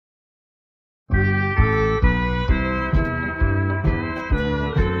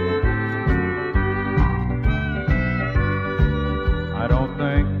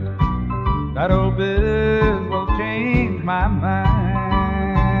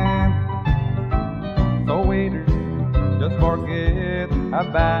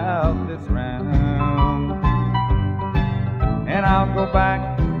about this round. And I'll go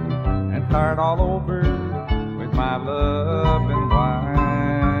back and start all over with my love and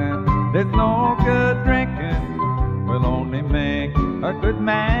wine. There's no good drinking, will only make a good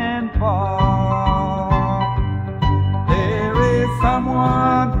man fall. There is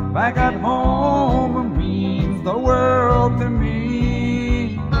someone back at home who means the world to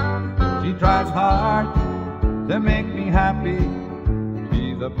me. She tries hard to make me happy.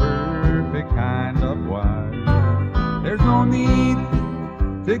 She's a perfect kind of wife. There's no need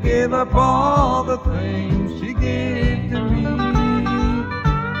to give up all the things she gave to me.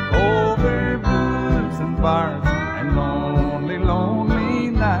 Over booze and bars and lonely, lonely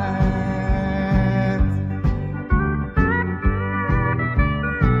nights.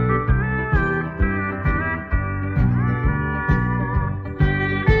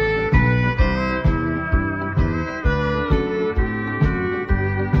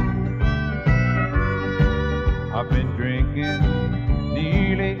 I've been drinking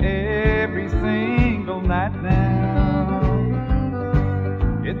nearly every single night now.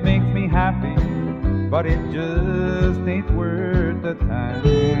 It makes me happy, but it just ain't worth the time.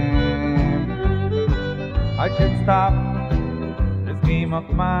 I should stop this game of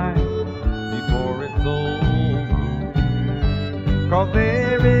mine before it's over, 'cause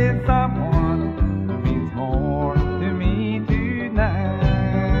there is someone who means more to me tonight.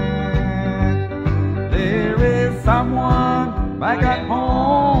 There is someone back at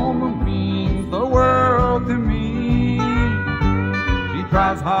home who means the world to me. She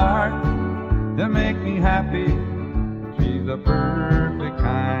tries hard to make me happy. She's a perfect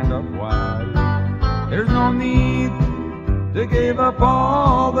kind of wife. There's no need to give up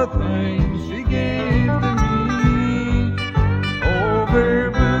all the things